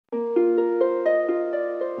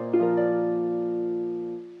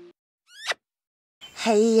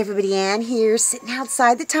Hey everybody, Ann here, sitting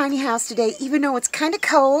outside the tiny house today, even though it's kind of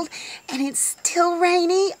cold and it's still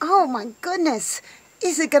rainy. Oh my goodness,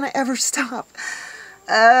 is it gonna ever stop?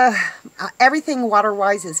 Everything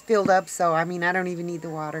water-wise is filled up, so I don't even need the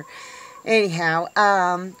water. Anyhow,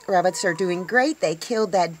 rabbits are doing great. They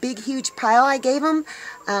killed that big, huge pile I gave them.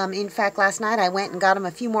 In fact, last night I went and got them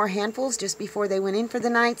a few more handfuls just before they went in for the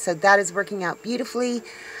night, so that is working out beautifully.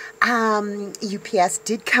 UPS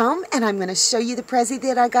did come, and I'm going to show you the Prezzie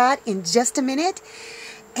that I got in just a minute.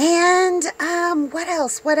 And, what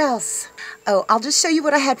else? Oh, I'll just show you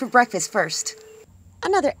what I had for breakfast first.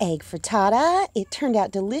 Another egg frittata. It turned out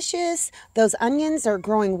delicious. Those onions are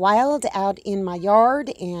growing wild out in my yard,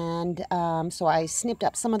 and so I snipped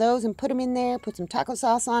up some of those and put them in there, put some taco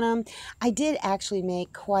sauce on them. I did actually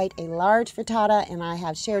make quite a large frittata, and I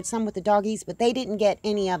have shared some with the doggies, but they didn't get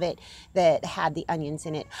any of it that had the onions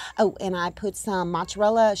in it. Oh, and I put some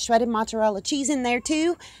shredded mozzarella cheese in there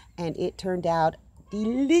too, and it turned out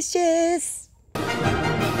delicious.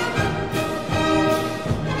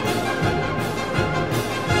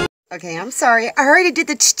 Okay, I'm sorry. I already did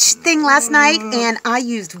the thing last night, and I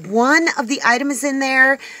used one of the items in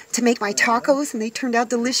there to make my tacos, and they turned out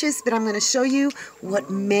delicious. But I'm going to show you what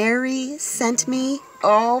Mary sent me.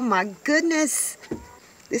 Oh my goodness.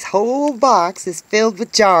 This whole box is filled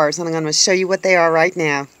with jars, and I'm going to show you what they are right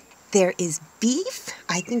now. There is beef.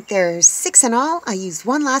 I think there's 6 in all. I used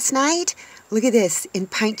one last night. Look at this, in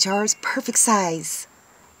pint jars, perfect size.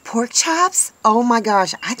 Pork chops? Oh my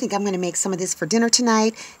gosh, I think I'm going to make some of this for dinner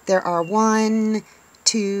tonight. There are 1,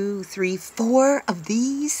 2, 3, 4 of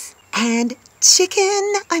these. And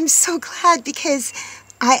chicken. I'm so glad because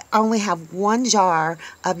I only have 1 jar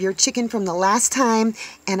of your chicken from the last time,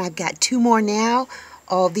 and I've got 2 more now.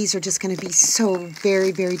 Oh, these are just going to be so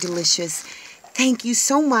very, very delicious. Thank you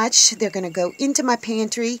so much. They're going to go into my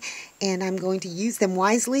pantry, and I'm going to use them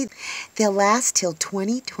wisely. They'll last till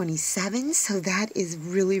 2027, so that is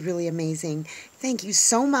really, really amazing. Thank you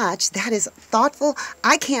so much. That is thoughtful.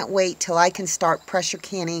 I can't wait till I can start pressure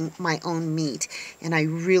canning my own meat, and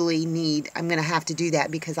I'm going to have to do that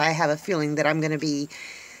because I have a feeling that I'm going to be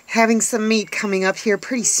having some meat coming up here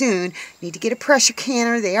pretty soon. Need to get a pressure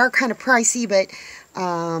canner. They are kind of pricey, but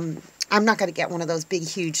I'm not going to get one of those big,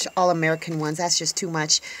 huge, all-American ones. That's just too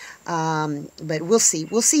much. But we'll see.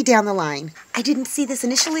 We'll see down the line. I didn't see this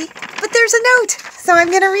initially, but there's a note, so I'm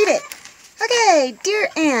going to read it. Okay, dear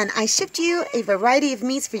Ann, I shipped you a variety of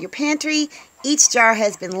meats for your pantry. Each jar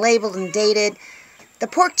has been labeled and dated. The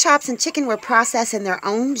pork chops and chicken were processed in their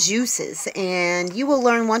own juices, and you will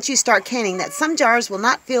learn once you start canning that some jars will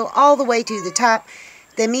not fill all the way to the top.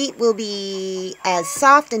 The meat will be as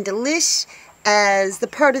soft and delish as the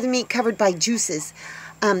part of the meat covered by juices.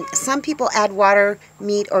 Some people add water,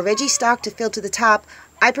 meat, or veggie stock to fill to the top.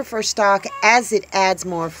 I prefer stock as it adds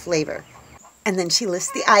more flavor. And then she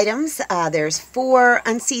lists the items. There's 4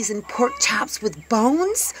 unseasoned pork chops with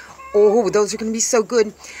bones. Oh, those are going to be so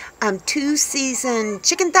good. 2 seasoned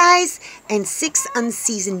chicken thighs and 6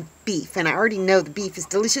 unseasoned beef. And I already know the beef is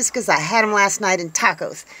delicious because I had them last night in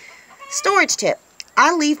tacos. Storage tip.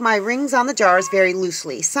 I leave my rings on the jars very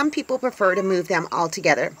loosely. Some people prefer to move them all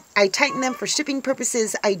together. I tighten them for shipping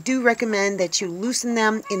purposes. I do recommend that you loosen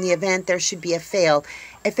them in the event there should be a fail.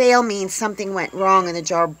 A fail means something went wrong and the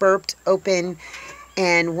jar burped open,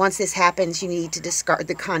 and once this happens, you need to discard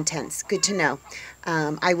the contents. Good to know.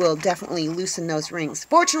 I will definitely loosen those rings.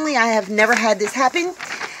 Fortunately, I have never had this happen.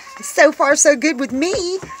 So far, so good with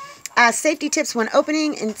me. Safety tips when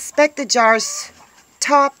opening: inspect the jar's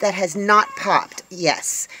top that has not popped.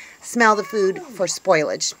 Yes. Smell the food for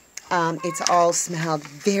spoilage. It's all smelled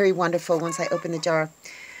very wonderful once I open the jar.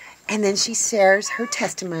 And then she shares her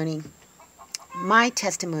testimony. My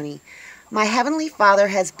testimony. My Heavenly Father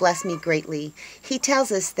has blessed me greatly. He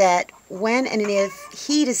tells us that when and if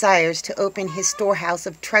He desires to open His storehouse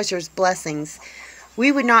of treasures, blessings,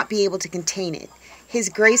 we would not be able to contain it. His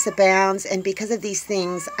grace abounds, and because of these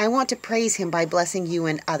things, I want to praise Him by blessing you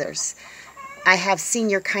and others. I have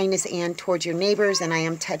seen your kindness, Ann, towards your neighbors, and I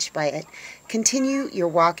am touched by it. Continue your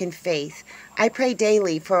walk in faith. I pray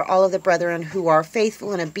daily for all of the brethren who are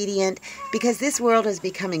faithful and obedient, because this world has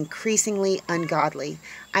become increasingly ungodly.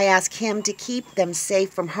 I ask Him to keep them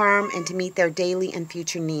safe from harm and to meet their daily and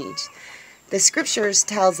future needs. The Scriptures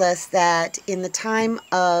tells us that in the time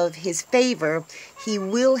of His favor, He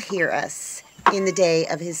will hear us. In the day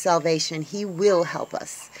of His salvation, He will help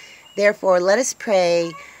us. Therefore, let us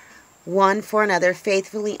pray one for another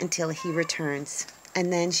faithfully until He returns.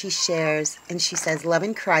 And then she shares, and she says, love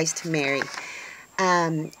in Christ, Mary.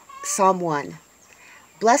 Psalm 1.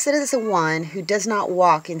 Blessed is the one who does not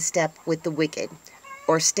walk in step with the wicked,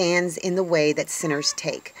 or stands in the way that sinners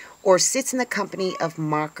take, or sits in the company of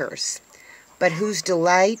mockers, but whose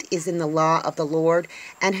delight is in the law of the Lord,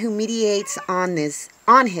 and who meditates on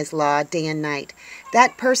his law day and night.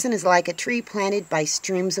 That person is like a tree planted by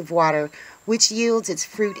streams of water, which yields its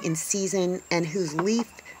fruit in season, and whose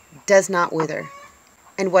leaf does not wither.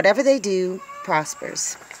 And whatever they do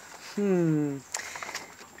prospers. Well,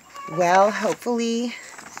 hopefully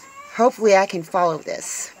I can follow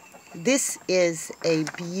this. This is a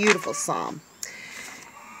beautiful psalm.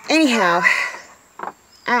 Anyhow, I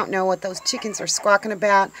don't know what those chickens are squawking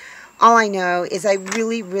about. All I know is I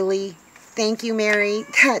really, really thank you, Mary,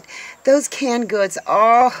 that those canned goods,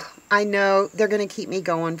 oh, I know they're going to keep me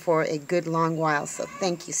going for a good long while. So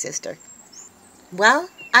thank you, sister. Well,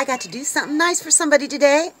 I got to do something nice for somebody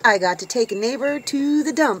today. I got to take a neighbor to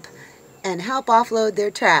the dump and help offload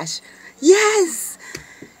their trash. Yes!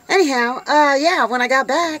 Anyhow, yeah, when I got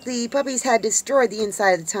back, the puppies had destroyed the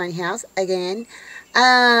inside of the tiny house again.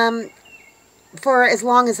 For as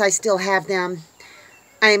long as I still have them,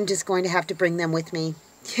 I am just going to have to bring them with me.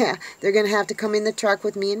 Yeah, they're going to have to come in the truck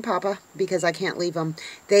with me and Papa because I can't leave them.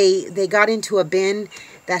 They got into a bin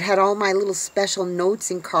that had all my little special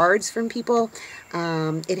notes and cards from people.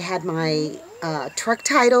 It had my truck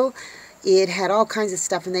title. It had all kinds of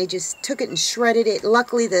stuff, and they just took it and shredded it.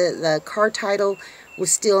 Luckily, the car title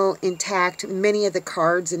was still intact. Many of the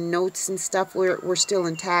cards and notes and stuff were still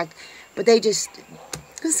intact, but they just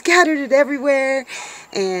scattered it everywhere,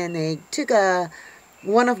 and they took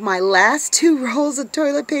one of my last 2 rolls of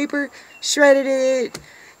toilet paper, shredded it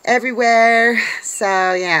everywhere.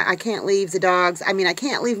 So yeah, I can't leave the dogs. I mean, I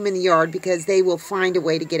can't leave them in the yard because they will find a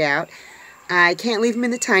way to get out. I can't leave them in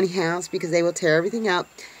the tiny house because they will tear everything up.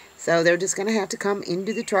 So they're just going to have to come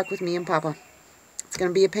into the truck with me and Papa. It's going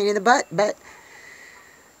to be a pain in the butt, but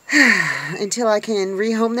until I can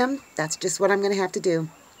rehome them, that's just what I'm going to have to do.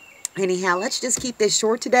 Anyhow, let's just keep this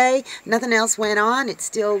short today. Nothing else went on. It's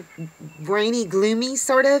still rainy, gloomy,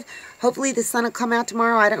 sort of. Hopefully the sun will come out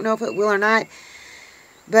tomorrow. I don't know if it will or not.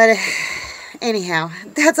 But anyhow,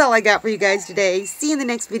 that's all I got for you guys today. See you in the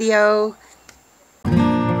next video.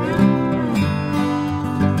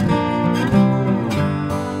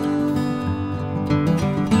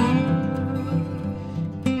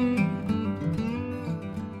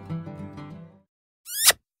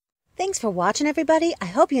 Thanks for watching, everybody. I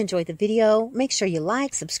hope you enjoyed the video. Make sure you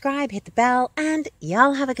like, subscribe, hit the bell, and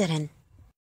y'all have a good one.